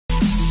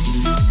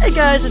Hey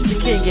guys, it's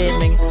the King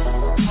Gaming,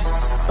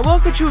 and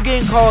welcome to a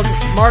game called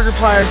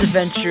Markiplier's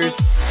Adventures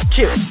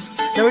 2.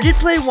 Now we did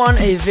play one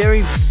a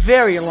very,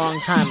 very long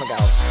time ago.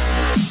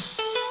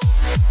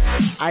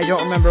 I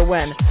don't remember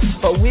when,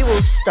 but we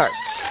will start.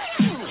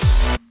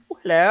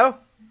 Hello?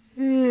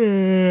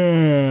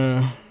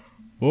 Yeah.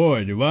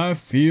 Boy, do I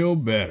feel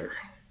better.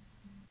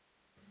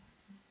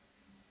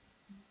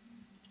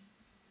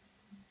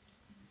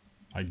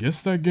 I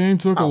guess that game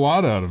took a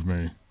lot out of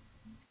me.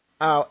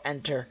 Oh,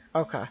 enter.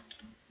 Okay.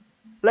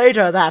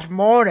 Later that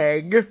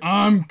morning.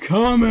 I'm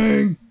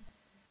coming!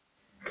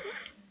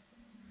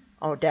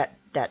 Oh, that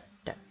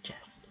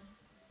chest.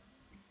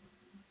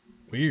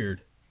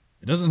 Weird.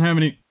 It doesn't have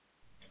any...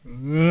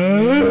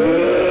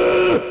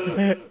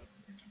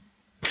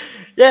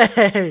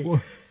 Yay!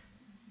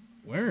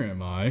 Where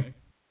am I?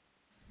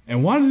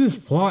 And why does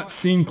this plot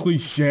seem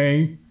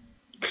cliche?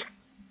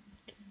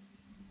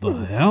 The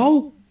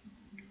hell?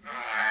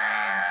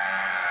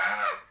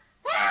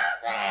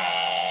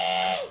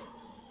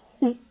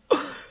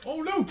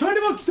 Oh no, Tiny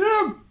Buck's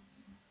Tim!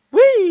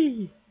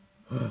 Whee!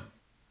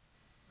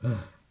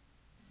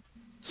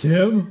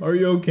 Tim, are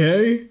you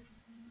okay?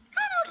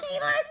 I'm okay,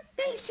 Mark.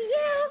 Thanks to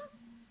you.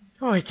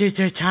 Oh, it's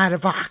a tiny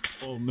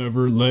box. I'll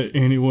never let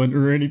anyone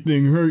or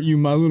anything hurt you,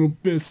 my little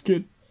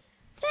biscuit.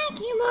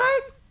 Thank you,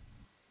 Mark.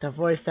 The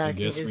voice I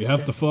acting guess is we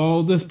have to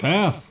follow this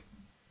path.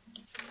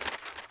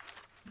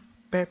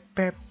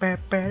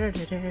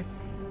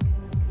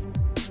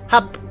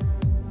 Hop.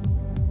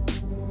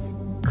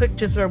 Click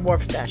to throw more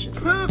stashes.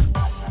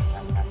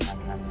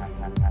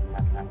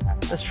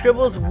 The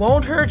scribbles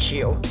won't hurt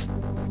you.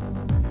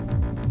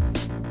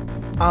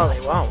 Oh,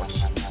 they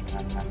won't.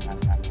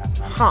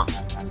 Huh.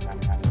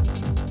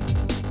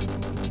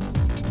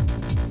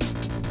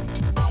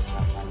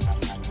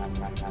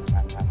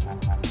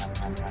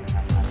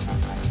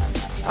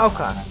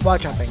 Okay, wall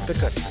jumping. Good,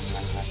 good.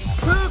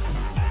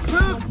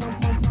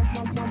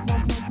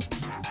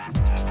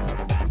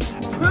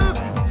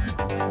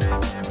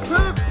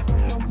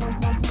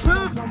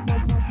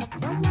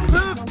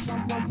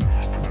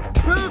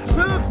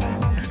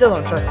 I still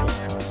don't trust these.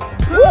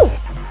 Woo!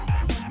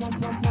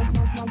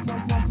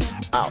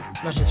 Oh,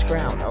 that's just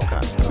ground.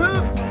 Okay.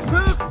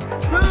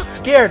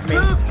 Scared me.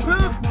 Up.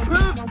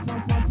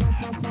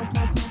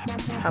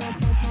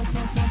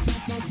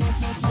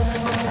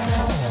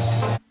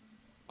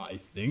 I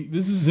think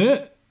this is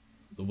it.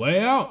 The way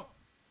out.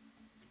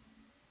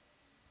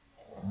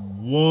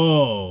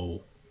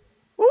 Whoa.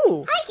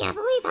 Ooh, I can't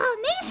believe how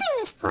amazing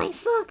this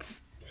place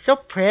looks. so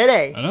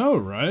pretty. I know,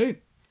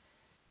 right?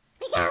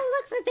 We gotta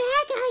look for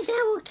bad guys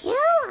that will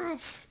kill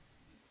us.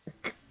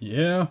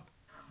 Yeah,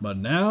 but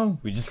now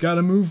we just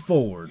gotta move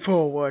forward.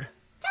 Forward.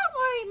 Don't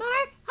worry,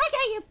 Mark. I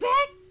got your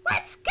back.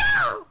 Let's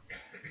go.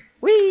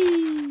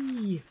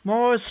 Whee!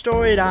 More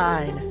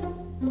storyline.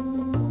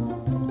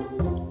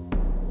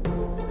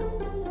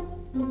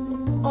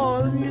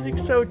 Oh, the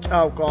music's so.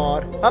 Oh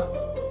god. Up,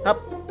 up.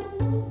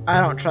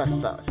 I don't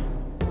trust those.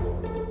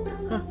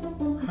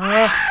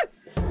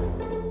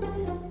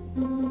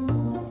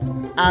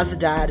 As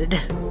died.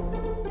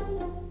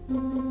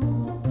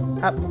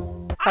 Up,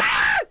 up.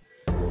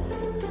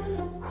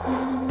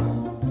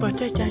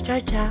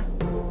 Ba-cha-cha-cha-cha.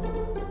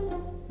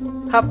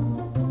 Hop,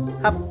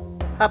 hop,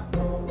 hop.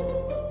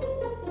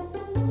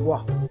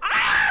 Whoa.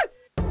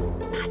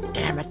 God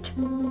damn it.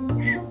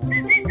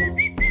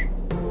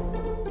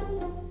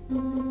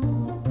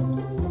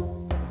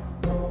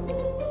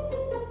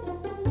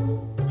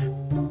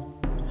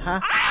 Huh?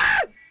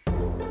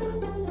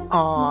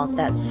 Aw,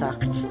 that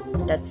sucked.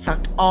 That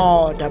sucked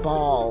all the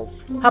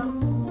balls. Hop,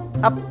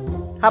 hop,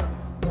 hop.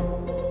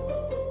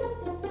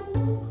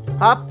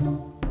 Hop,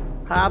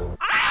 hop.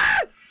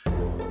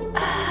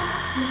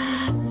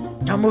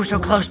 Don't move so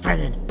close,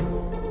 Brennan.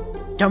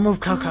 Don't move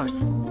so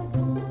close.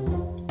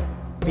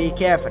 Be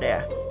careful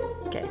there.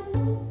 Okay.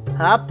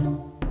 Hop,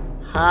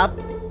 hop,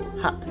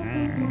 hop.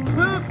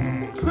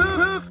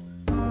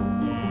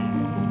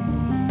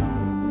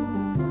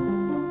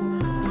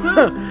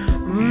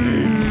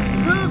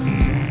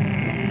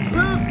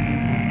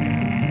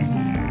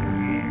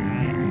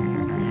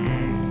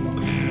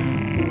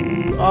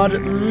 All the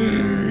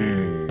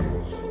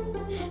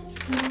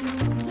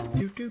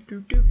do do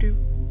do do do.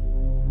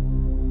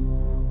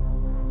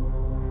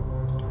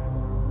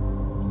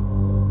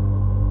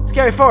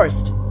 Scary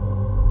forest.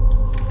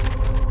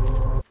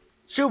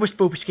 Super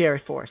spoopy scary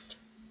forest.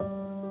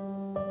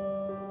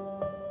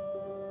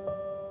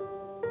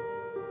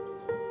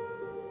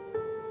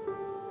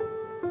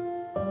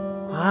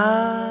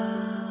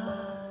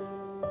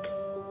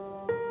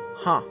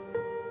 Huh.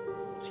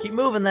 Let's keep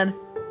moving then.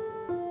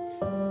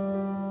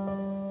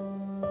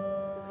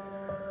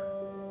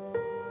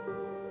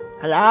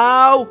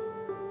 Hello?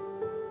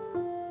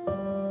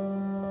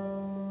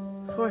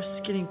 The forest is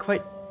getting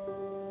quite...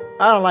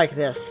 I don't like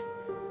this.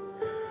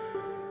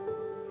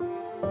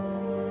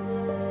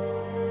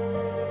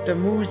 The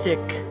music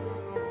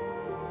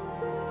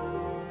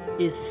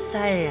is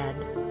sad.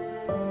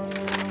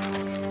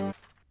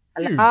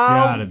 You've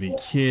gotta be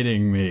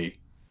kidding me.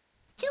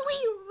 Do we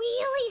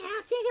really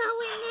have to go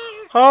in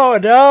Oh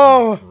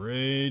no!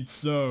 Afraid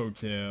so,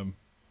 Tim.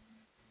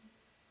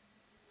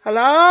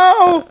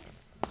 Hello?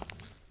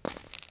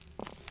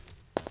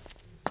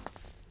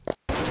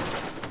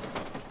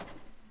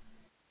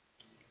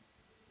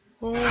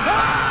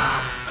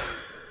 Oh.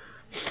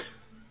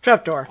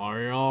 Trapdoor.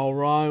 Are you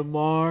alright,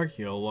 Mark?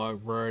 You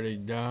look pretty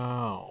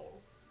down.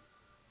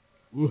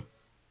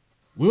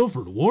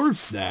 Wilford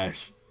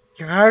Warstash?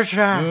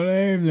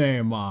 Good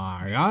evening,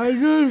 Mark. I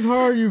just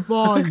heard you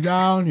falling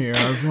down here,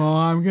 so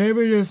I'm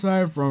keeping you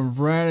safe from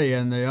Freddy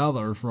and the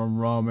others from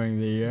roaming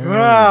the area.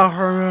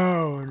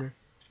 Afternoon.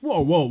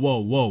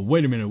 Whoa.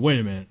 Wait a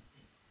minute.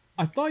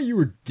 I thought you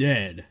were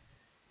dead.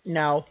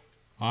 No.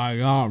 I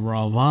got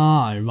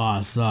revived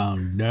by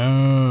some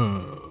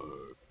dude.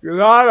 You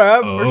gotta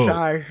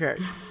emphasize it.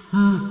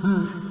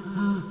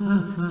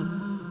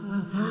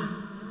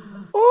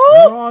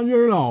 You're on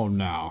your own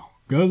now.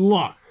 Good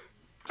luck.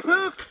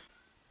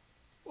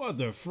 What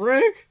the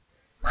frick?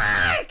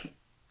 Mark!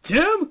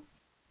 Tim?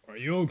 Are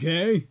you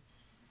okay?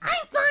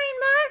 I'm fine,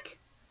 Mark!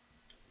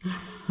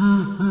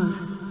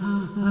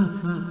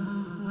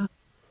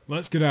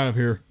 Let's get out of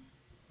here.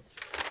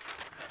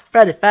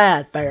 Very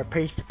fast, better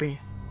place to be.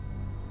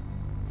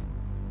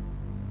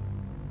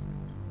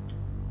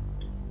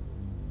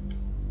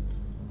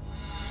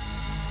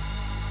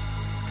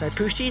 Can I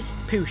push these?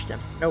 Push them.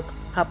 Nope.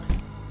 Hop.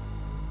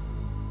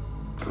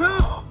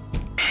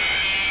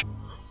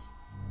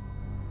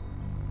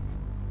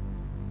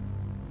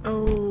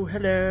 Oh,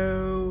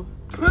 hello.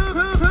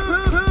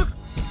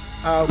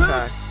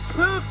 Okay.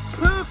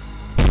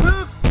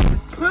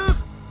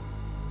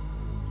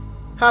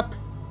 Hop.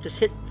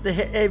 Just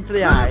aim for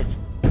the eyes.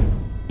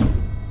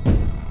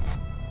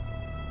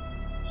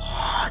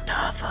 What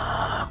the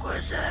fuck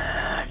was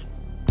that?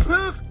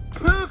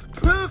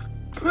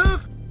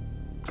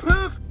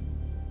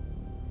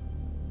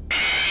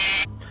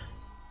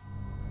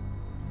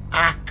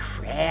 Ah,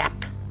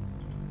 crap.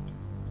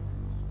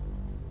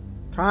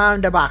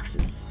 Climb the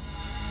boxes.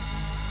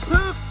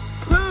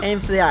 Aim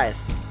for the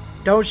eyes.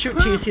 Don't shoot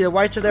till you see the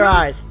whites of their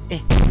eyes.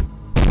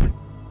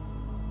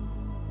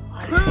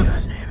 What the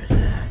guy's name is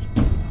that?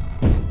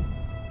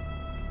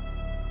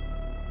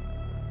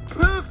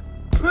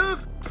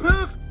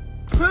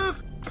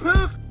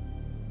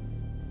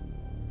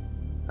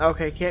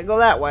 Okay, can't go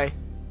that way.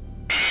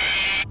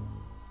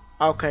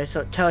 Okay, so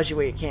it tells you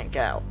where you can't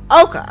go.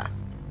 Okay.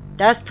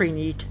 That's pretty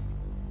neat.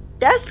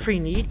 That's pretty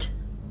neat.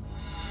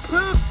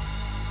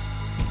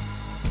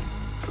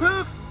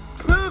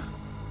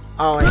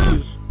 Oh, I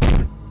see.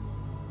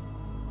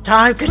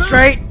 Time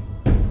constraint!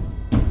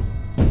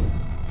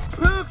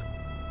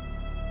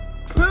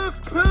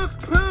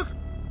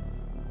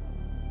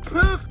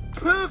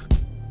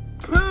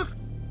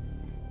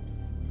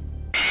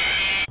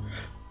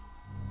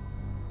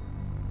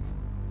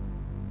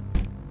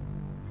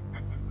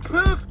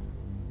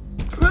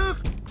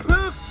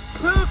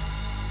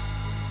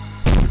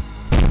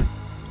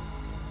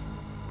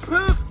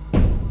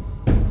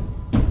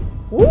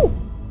 Woo!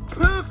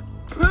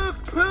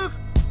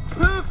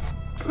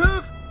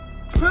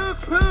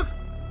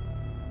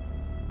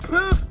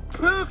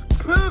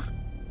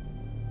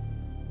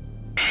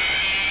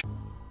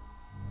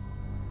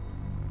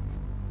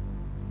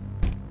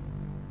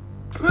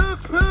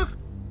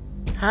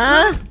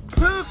 Huh?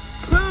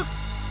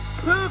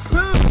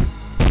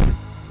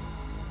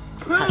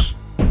 Hush.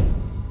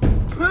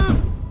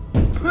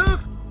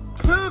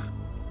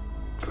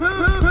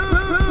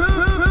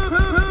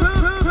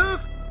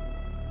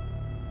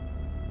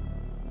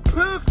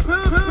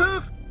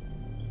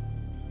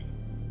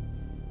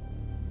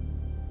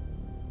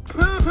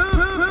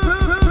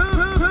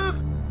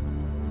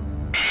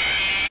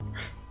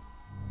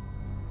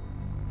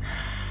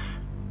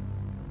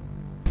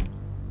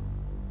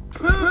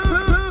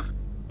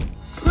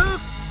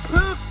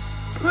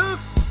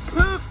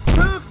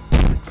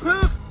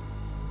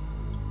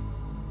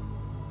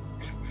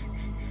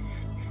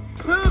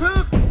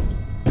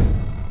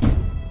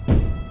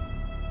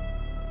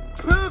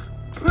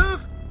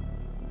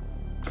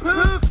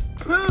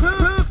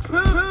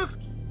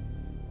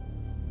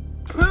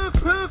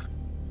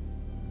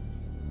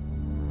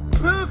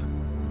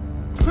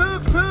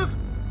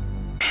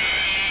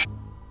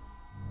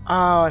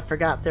 Oh, I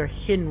forgot they're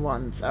hidden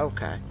ones.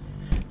 Okay.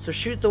 So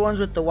shoot the ones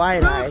with the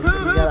wide eyes, and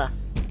you gotta...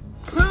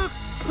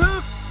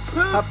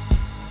 Hop.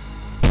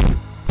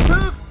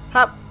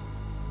 Hop.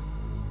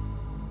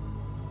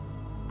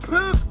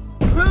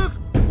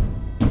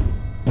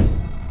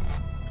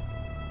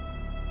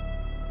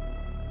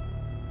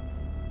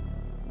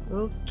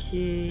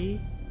 Okay.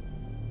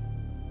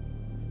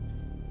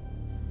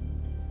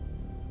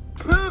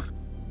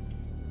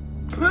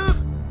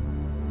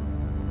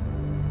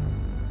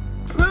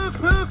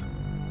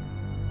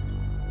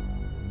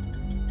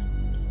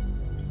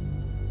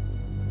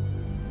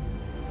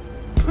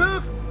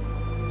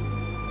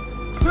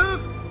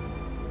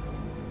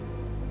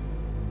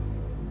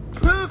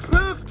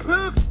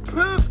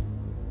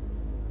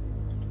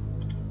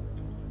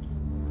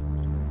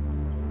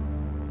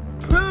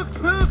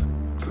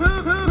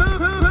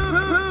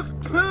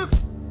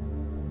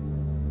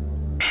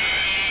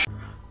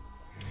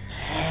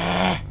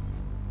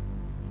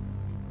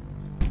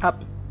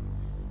 Hop.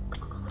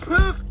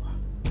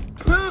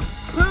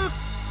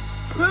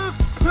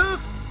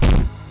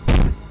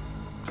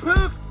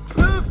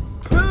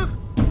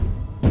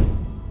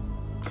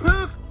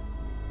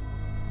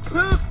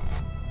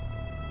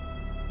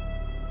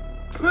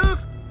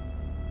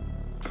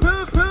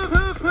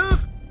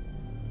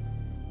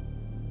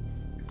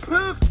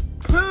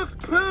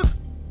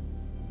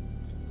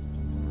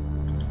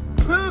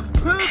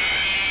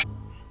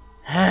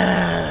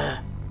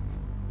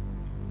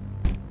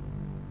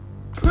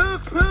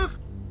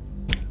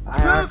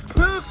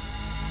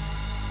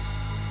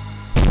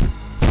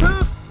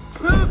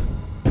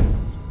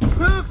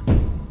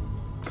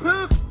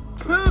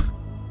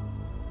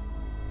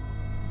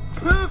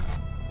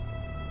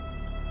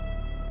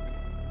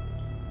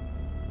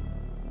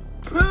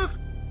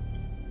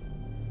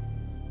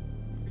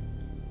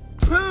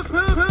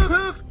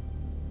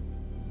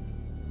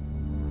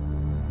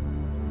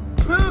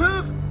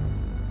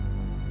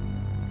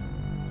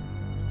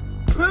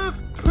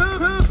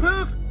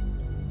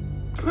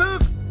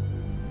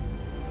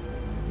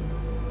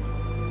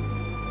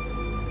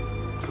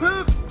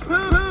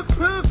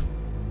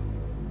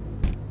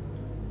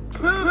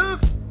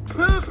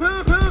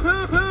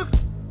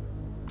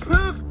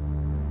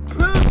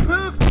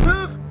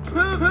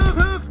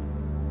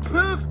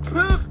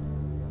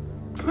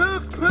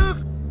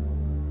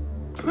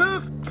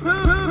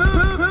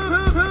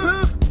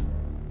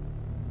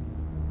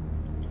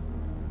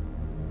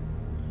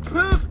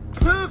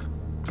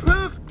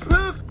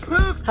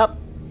 Hop.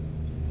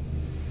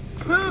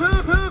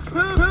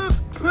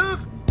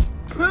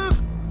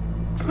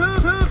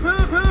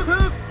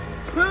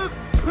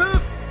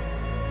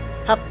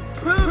 Hop.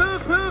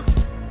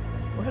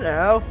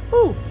 Hello.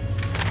 Ooh.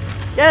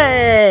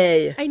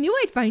 Yay! I knew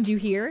I'd find you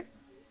here.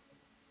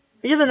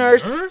 Are you the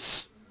nurse?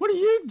 Nurse? What are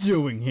you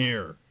doing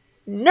here?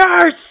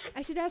 Nurse!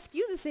 I should ask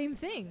you the same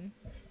thing.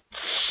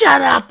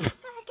 Shut up! Mark,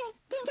 I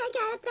think I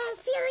got a bad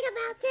feeling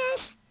about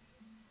this.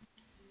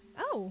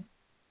 Oh,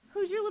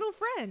 who's your little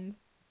friend?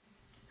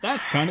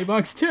 That's Tiny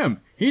Box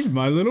Tim. He's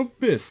my little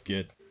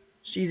biscuit.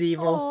 She's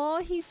evil. Aw,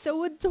 he's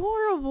so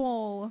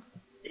adorable.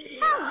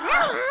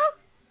 Oh,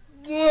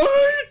 hello.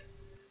 What?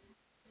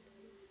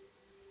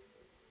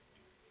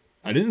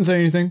 I didn't say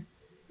anything.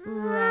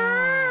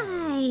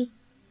 Right.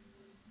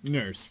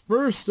 Nurse,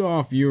 first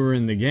off, you were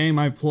in the game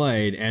I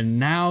played, and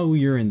now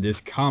you're in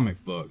this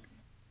comic book.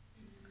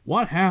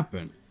 What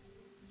happened?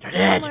 You're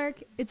Well, dead.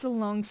 Mark, it's a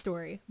long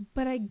story,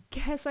 but I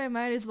guess I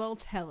might as well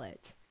tell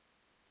it.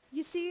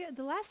 You see,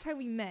 the last time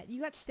we met,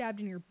 you got stabbed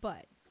in your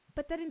butt.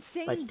 But that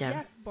insane Like them.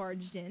 Jeff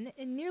barged in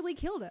and nearly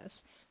killed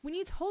us. When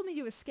you told me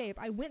to escape,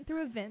 I went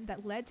through a vent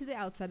that led to the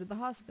outside of the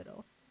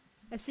hospital.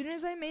 As soon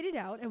as I made it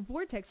out, a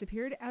vortex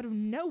appeared out of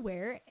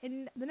nowhere,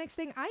 and the next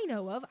thing I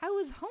know of, I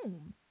was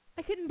home.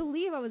 I couldn't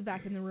believe I was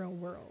back in the real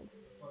world.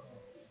 But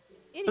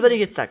then you get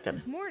Anyways, sucked in.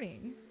 This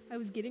morning, I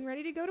was getting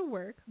ready to go to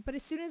work, but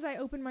as soon as I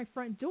opened my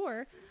front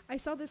door, I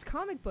saw this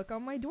comic book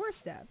on my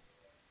doorstep.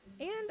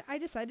 And I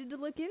decided to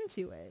look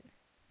into it.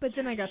 But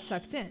then I got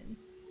sucked in.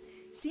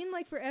 Seemed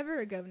like forever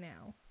ago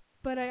now.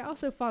 But I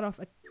also fought off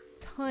a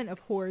ton of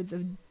hordes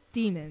of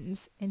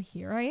demons, and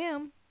here I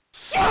am.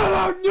 Shut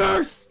up,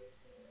 nurse!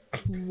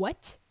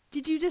 What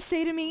did you just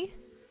say to me?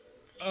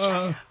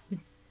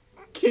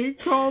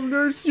 Keep calm,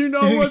 nurse. You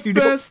know what's You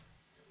don't- best.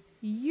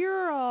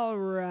 You're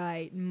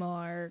alright,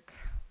 Mark.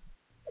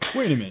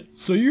 Wait a minute.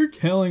 So you're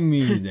telling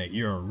me that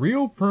you're a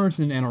real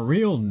person and a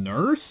real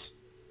nurse?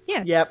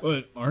 Yeah. Yep.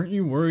 But aren't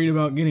you worried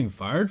about getting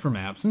fired from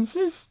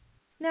absences?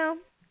 No,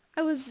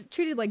 I was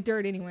treated like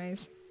dirt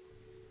anyways.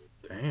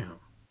 Damn.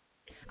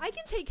 I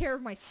can take care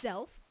of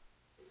myself.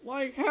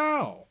 Like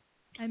how?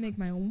 I make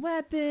my own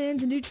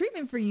weapons and do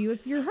treatment for you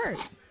if you're hurt.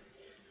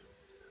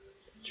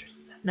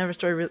 Never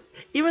story really.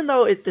 Even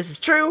though this is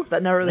true,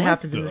 that never really What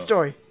happens in the- the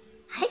story.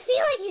 I feel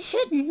like you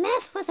shouldn't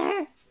mess with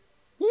her.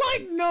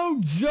 Like no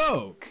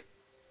joke.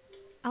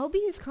 I'll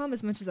be as calm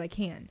as much as I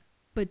can,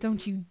 but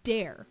don't you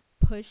dare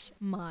push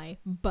my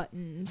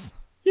buttons.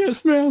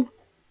 Yes, ma'am.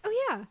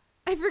 Oh yeah,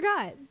 I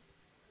forgot.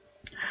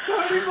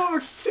 Tiny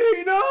Box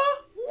Tina?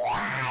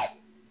 What?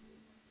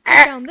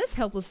 I found this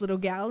helpless little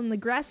gal in the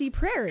grassy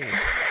prairie.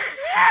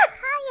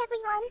 Hi,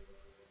 everyone.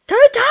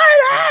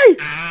 Tiny!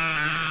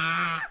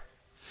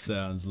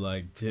 Sounds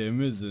like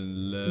Tim is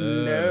in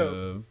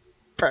love.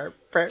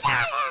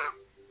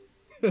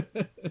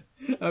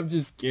 I'm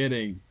just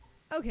kidding.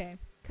 Okay,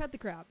 cut the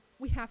crap.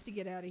 We have to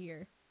get out of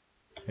here.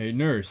 Hey,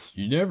 nurse,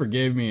 you never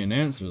gave me an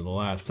answer the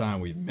last time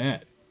we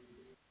met.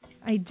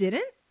 I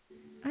didn't?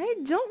 I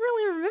don't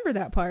really remember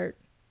that part.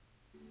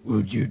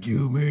 Would you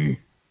do me?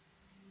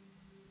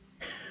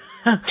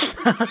 Now's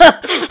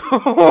not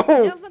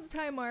the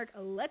time, Mark.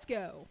 Let's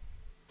go.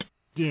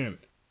 Damn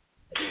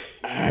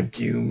it.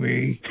 Do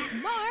me.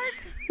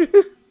 Mark!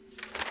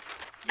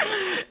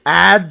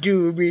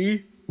 Abdo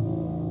me.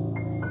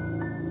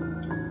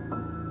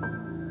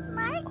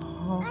 Mark,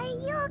 are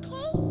you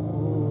okay?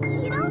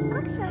 You don't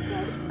look so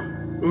good.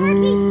 Mark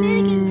hates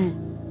mannequins.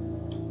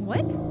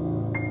 What?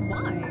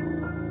 Why?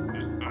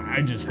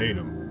 I just hate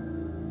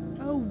him.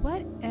 Oh,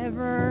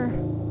 whatever.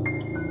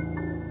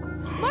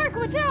 Mark,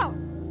 watch out!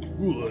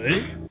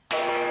 What?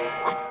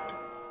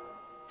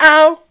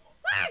 Ow!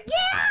 Mark,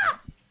 get up!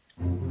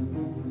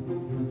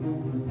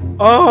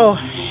 Oh,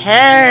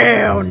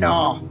 hell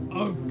no!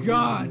 Oh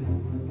God!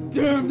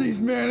 Damn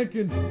these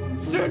mannequins!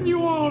 Send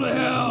you all to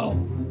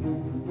hell!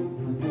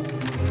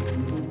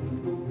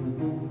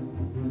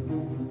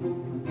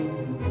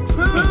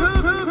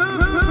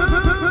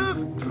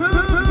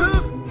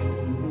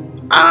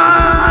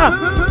 Ah!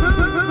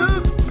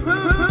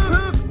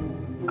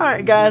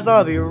 Alright guys,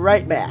 I'll be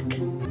right back.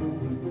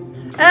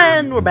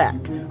 And we're back.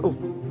 Oh,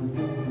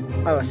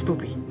 a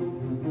spoopy.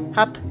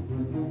 Hop.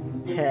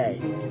 Hey.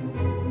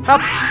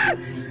 Hop.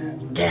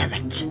 Damn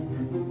it.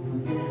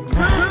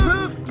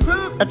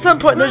 At some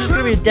point there's just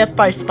gonna be a death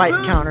by spike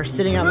counter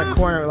sitting on the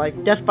corner,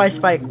 like death by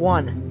spike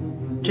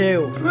 1,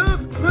 2,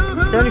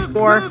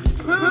 74,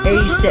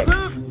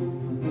 86.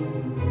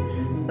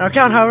 Now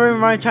count however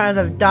many times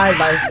I've died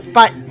by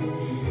spikes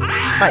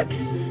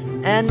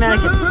and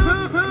mannequins.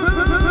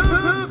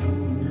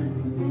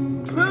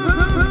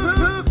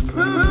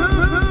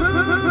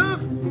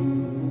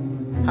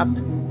 Hop.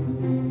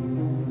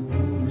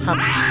 Hop.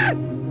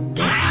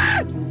 Damn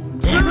it.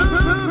 Damn it.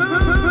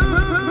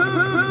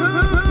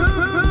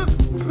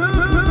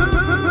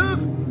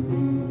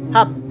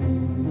 Hop.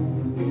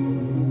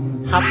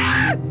 Hop. Hop.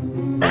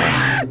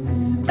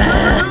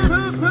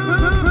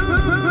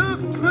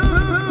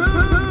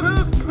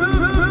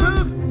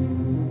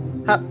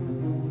 Hop.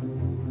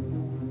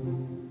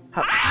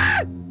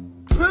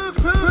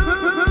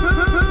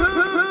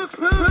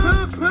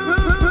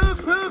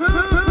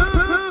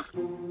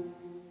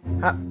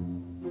 Hop.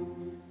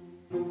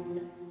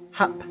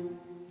 Hop.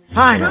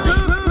 Finally.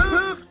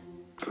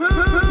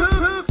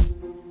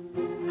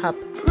 Hop.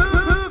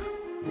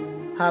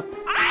 Hop.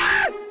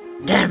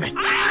 Damn it.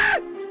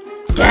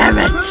 Damn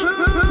it.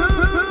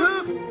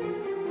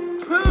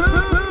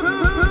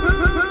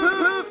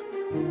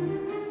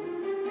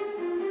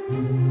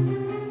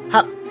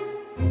 Hop.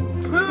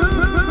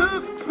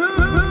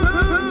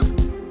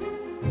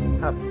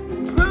 Hop.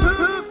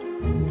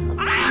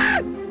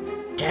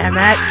 Damn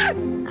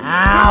it.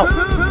 Ow.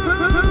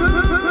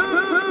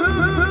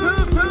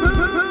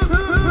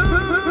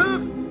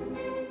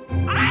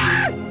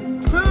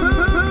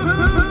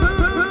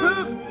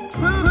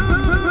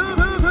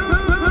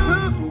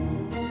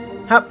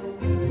 Hop.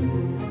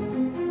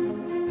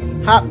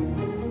 Hop.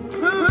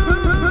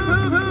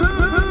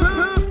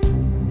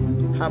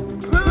 Hop.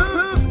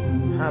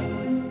 Hop.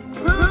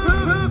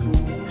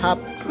 Hop.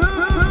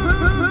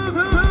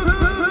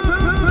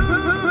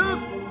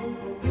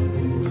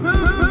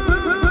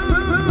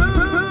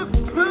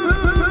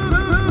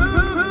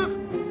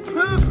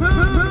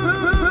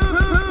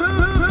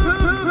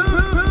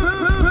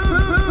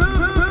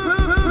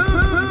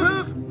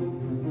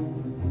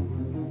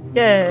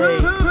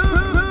 Yay!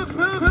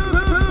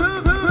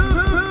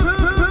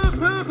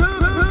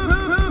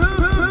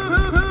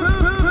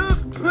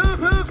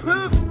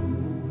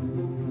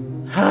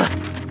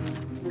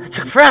 That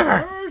took forever!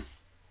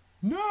 Nurse!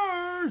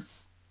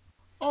 Nurse!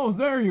 Oh,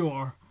 there you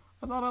are.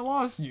 I thought I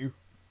lost you.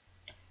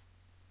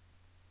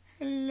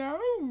 Hello,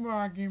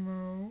 Marky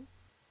Moo.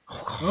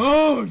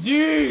 Oh,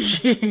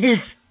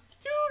 jeez!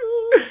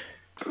 Jeez!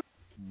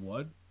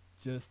 What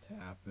just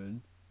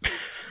happened?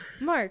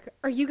 Mark,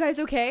 are you guys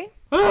okay?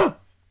 Ah!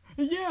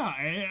 Yeah,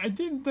 I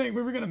didn't think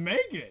we were gonna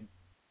make it.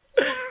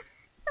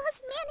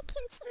 Those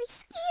mannequins were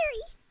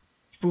scary.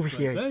 Over But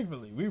here.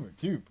 thankfully, we were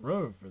too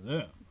pro for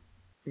them.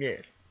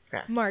 Yeah.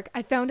 Mark,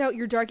 I found out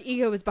your dark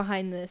ego is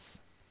behind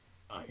this.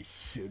 I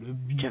should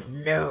have Just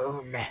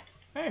known. known.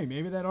 Hey,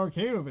 maybe that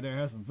arcade over there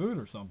has some food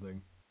or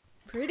something.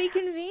 Pretty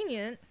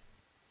convenient.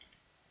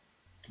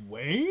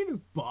 Wade?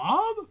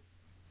 Bob?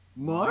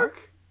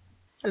 Mark?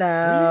 What are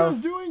Hello. you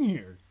guys doing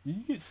here? Did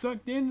you get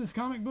sucked into this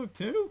comic book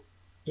too?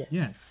 Yes.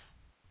 Yes.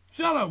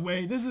 Shut up,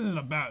 Wade. This isn't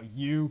about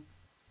you.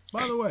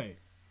 By the way,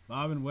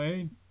 Bob and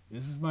Wade,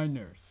 this is my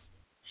nurse.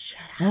 Shut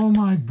Oh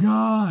my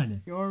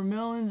god. Your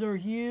melons are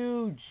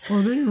huge.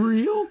 Are they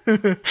real?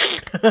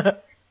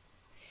 up.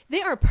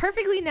 They are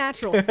perfectly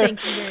natural,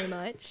 thank you very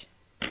much.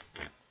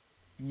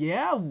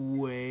 Yeah,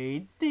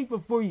 Wade. Think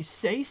before you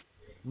say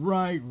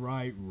Right.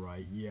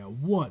 Yeah,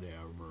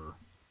 whatever.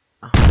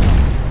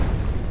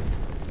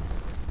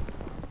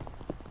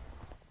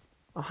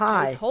 Oh, I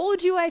hi.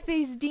 told you I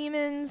face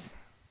demons.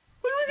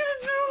 What are we gonna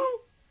do?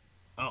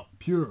 I'll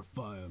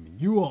purify them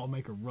and you all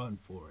make a run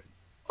for it.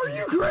 Are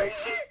you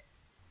crazy?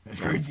 As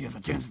crazy as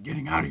a chance of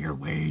getting out of here,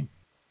 Wade.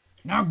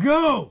 Now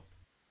go!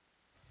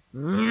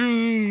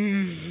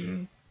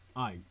 Mm.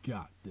 I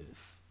got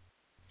this.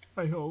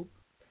 I hope.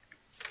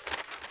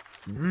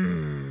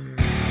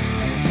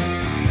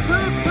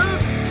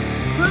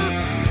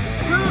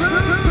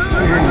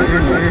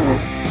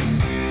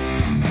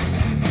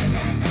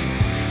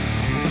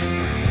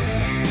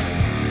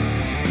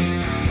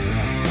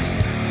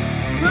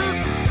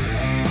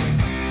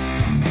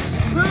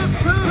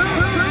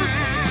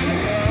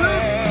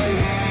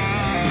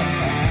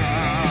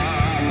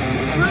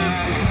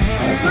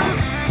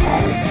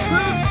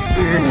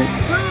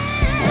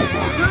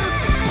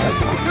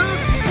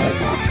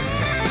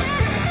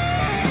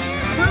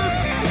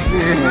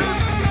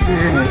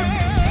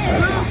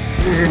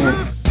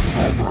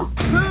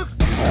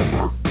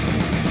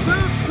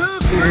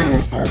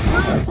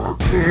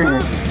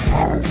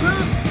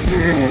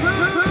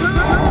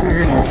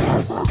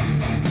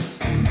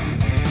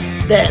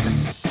 Dead.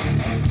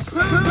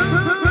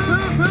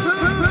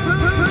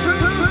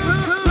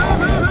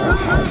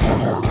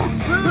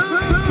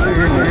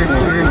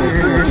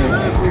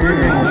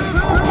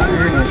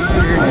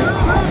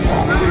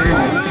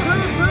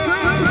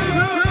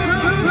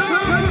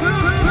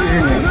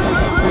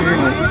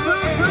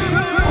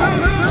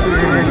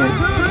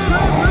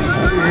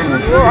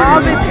 We'll all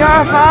be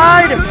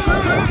terrified!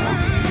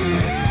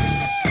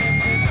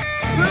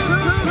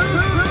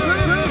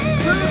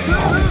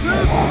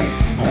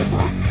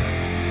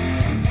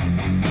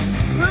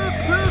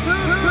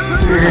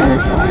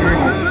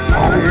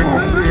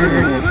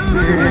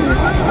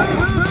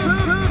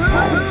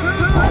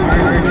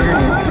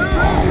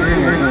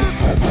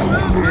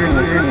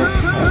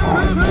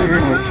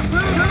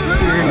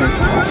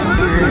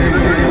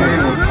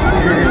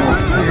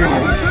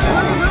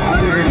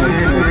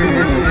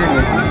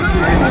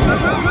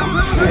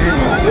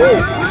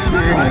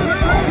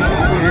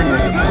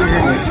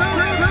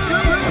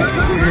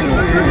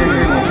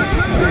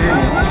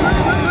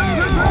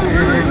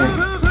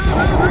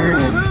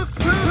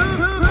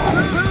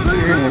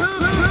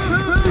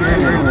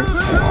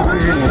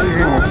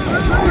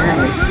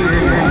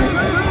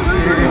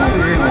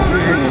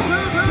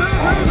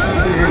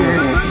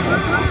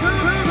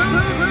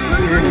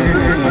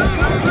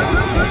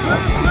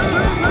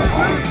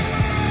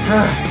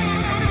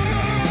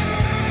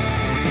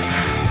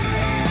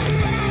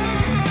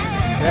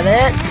 Is that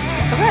it?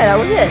 Okay, that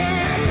was it.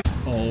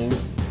 Oh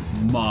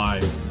my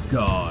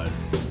god.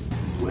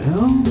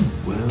 Well.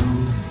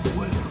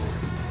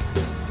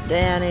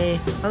 Danny.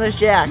 Oh, there's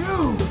Jack.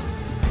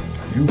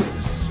 You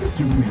are such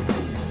a weirdo.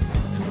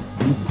 And the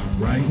proof is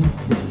right in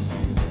front of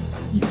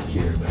you. You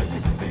care about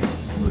your fans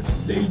as much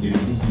as they do to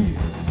you.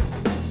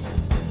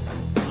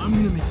 I'm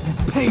gonna make you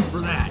pay for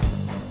that.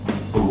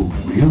 Oh,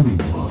 really,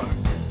 Mark?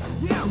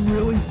 Yeah,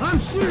 really. I'm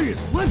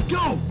serious. Let's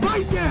go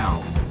right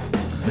now.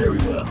 Very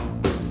well.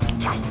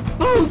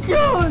 Oh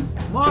God!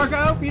 Mark,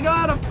 I hope you know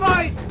how to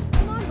fight!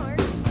 Come on, Mark.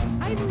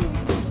 I believe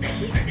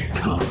in you.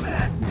 Come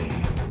at me.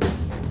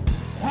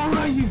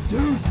 Alright, you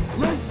dudes.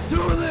 Let's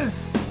do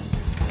this.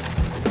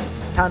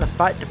 Time to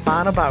fight the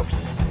final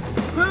boss.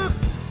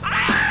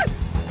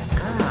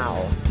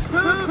 Ow.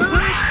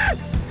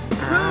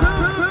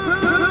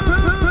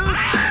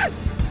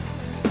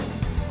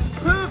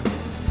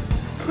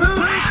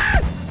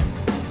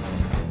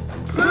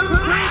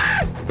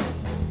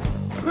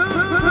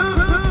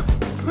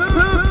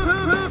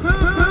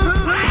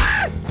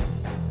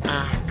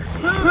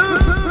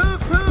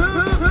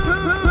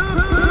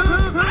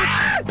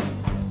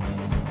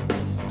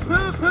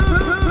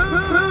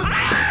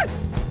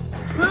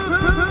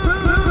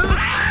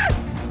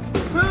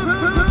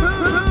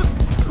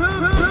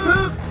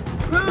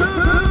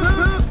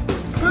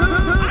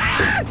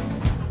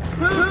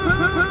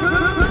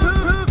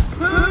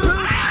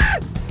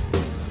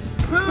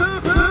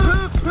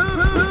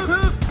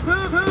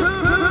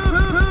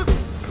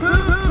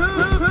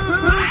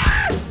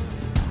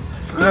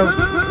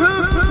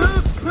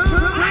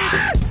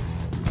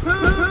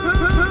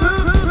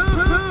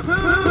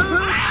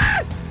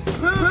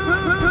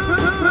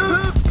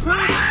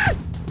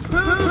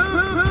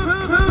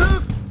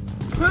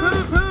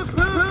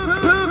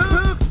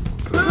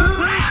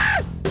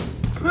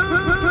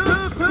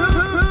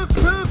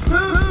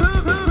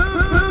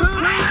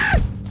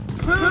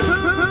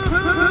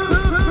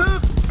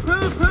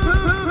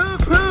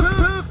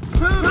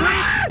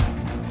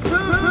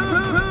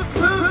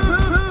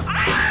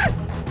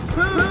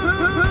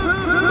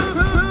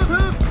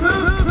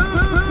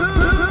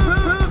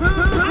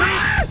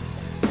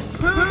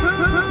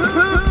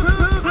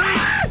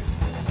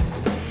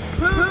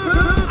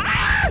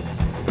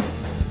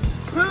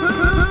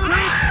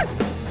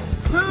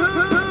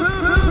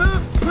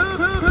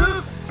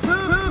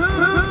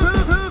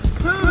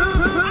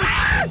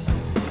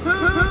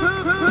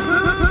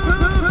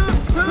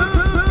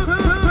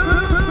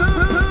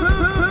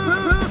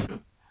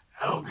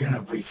 How can I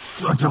be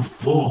such a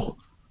fool?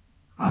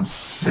 I'm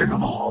sick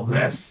of all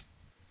this.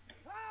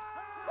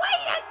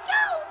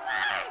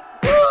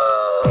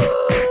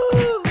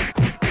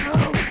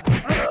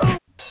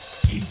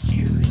 Did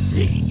you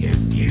think a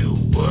few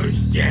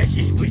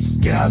mustaches would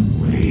stop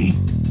me?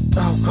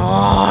 Oh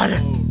God.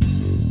 Oh,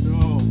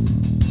 no.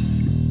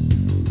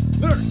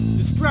 Nurse,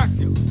 distract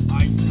him.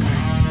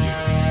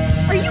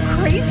 Are you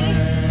crazy?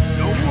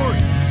 Don't worry.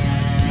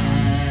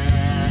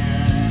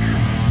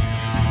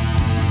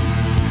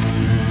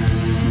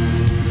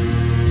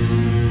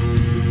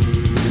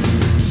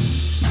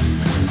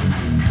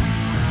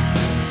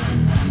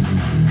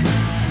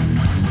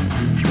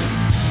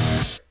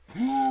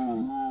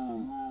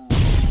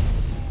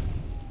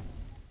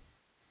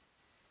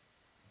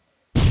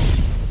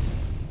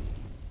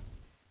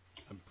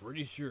 I'm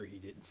pretty sure he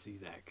didn't see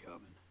that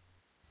coming.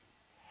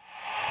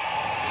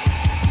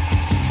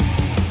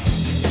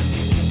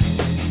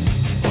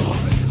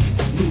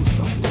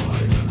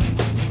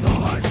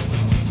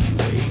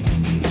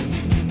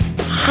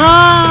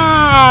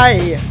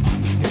 Hi!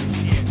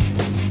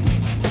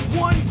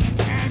 Once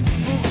and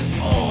for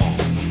all.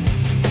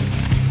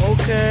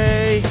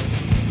 Okay.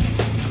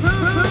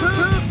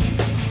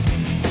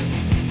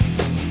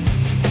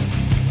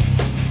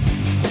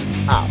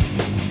 Ow.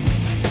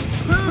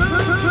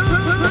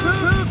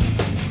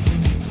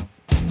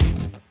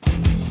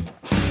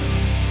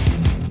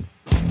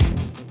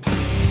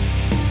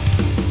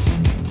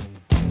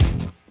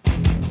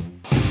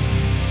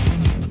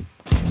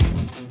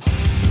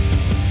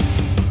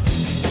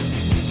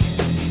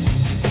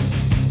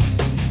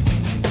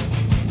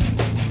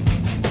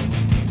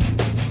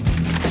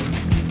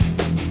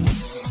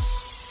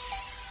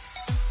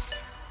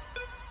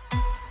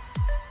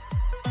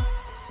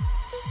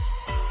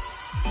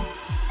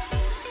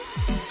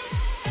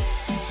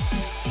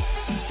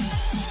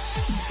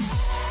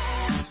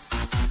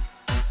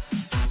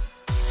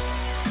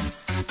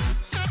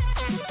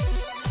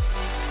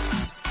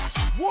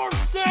 Warp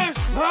Stash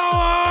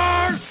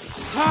power!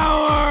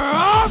 Power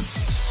up!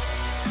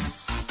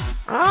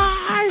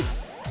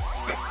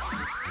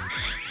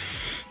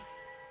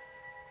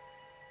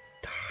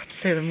 It's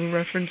Sailor Moon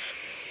reference.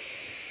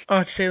 Oh,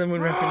 it's Sailor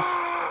Moon reference.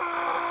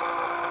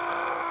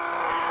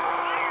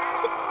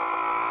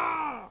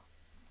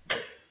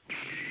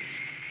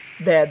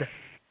 Dead.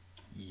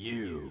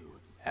 You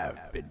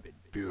have been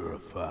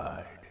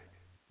purified.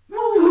 Did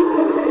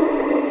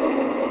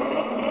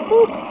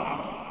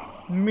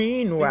I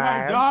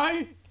Meanwhile,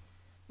 die?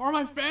 Are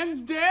my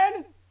fans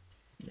dead?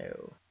 no.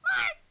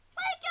 Mark,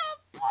 wake up,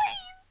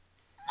 please!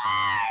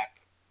 Mark!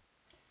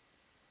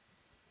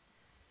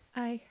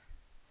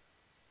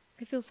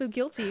 I feel so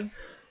guilty.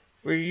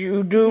 Were you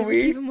I never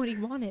gave doing? him what he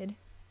wanted.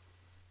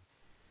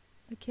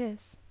 A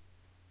kiss.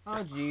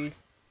 Oh, jeez.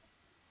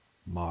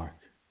 Mark,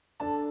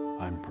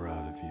 I'm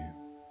proud of you.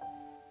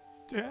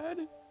 Dad?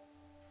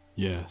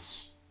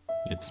 Yes,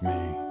 it's me.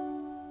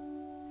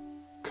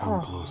 Come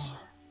Oh. closer.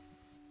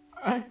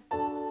 I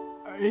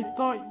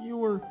thought you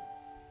were...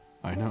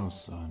 I know,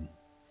 son,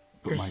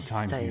 but This my is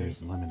time here tired.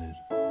 is limited.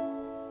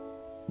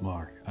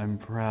 Mark, I'm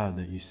proud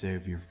that you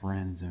saved your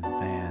friends and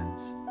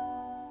fans.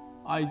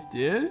 I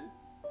did?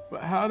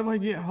 But how do I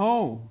get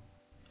home?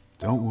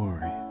 Don't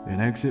worry,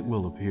 an exit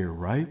will appear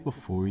right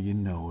before you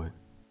know it.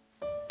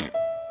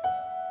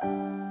 I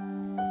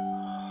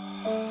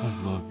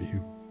love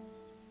you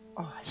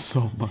Oh,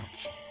 so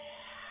much.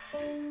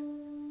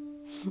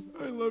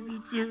 I love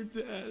you too,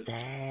 Dad.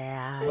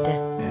 Dad.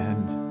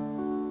 And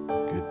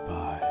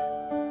goodbye.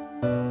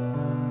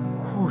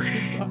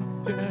 Whoosh.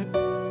 Dad.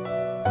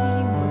 To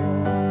you,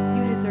 Mark.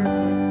 You deserve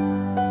this.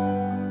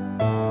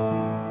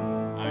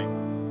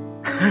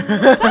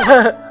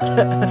 You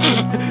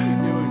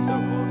were so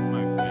close to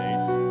my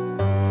face.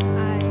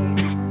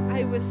 I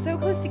was so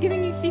close to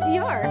giving you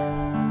CPR.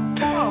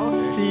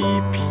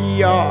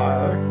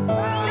 CPR.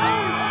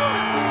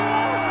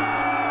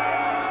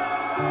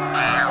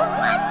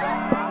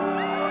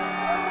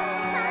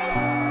 I'm sorry. I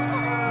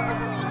got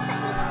overly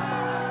excited.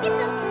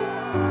 It's okay.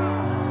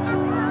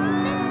 After all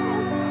you've been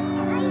through, I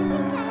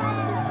think I ought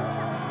to give you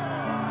something.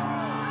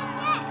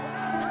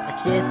 A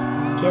kid.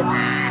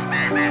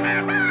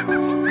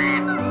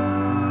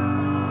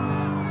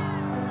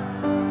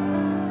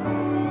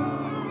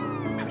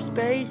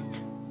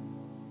 Spaced.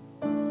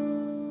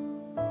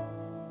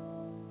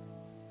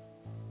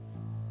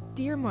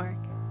 Dear Mark,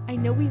 I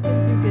know we've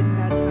been through good and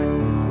bad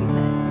times since we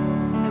met.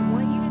 I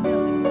want you to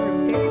know that you are a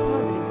very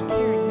positive and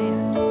caring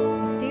man.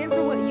 You stand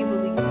for what you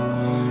believe in.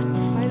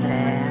 By the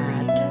time you're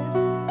reading this,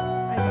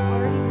 I've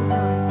already moved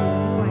on to a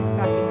new life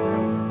back in the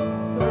real world,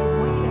 so I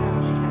want you to have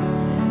my hat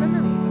to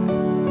remember me by. I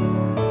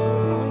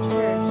will always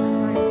cherish the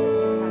times that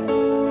you had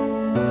with us.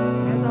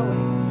 And as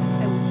always,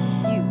 I will see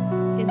you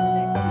in the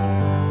next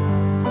video.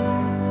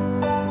 Cheers,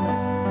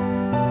 Leslie.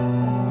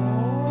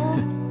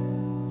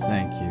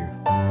 Thank you,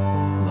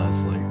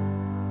 Leslie.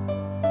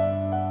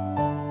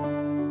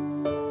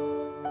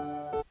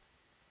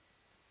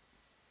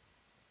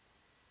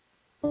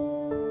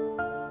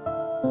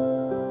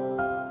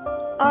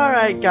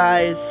 Alright,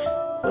 guys.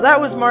 Well, that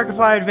was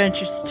Markiplier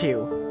Adventures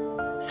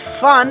 2. It's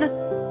fun.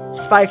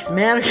 Spike's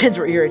mannequins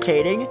were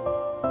irritating.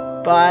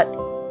 But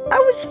that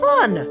was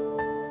fun.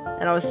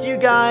 And I will see you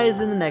guys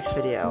in the next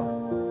video.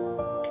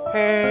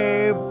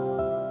 Hey,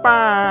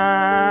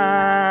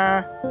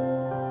 bye.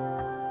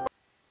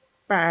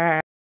 Bye.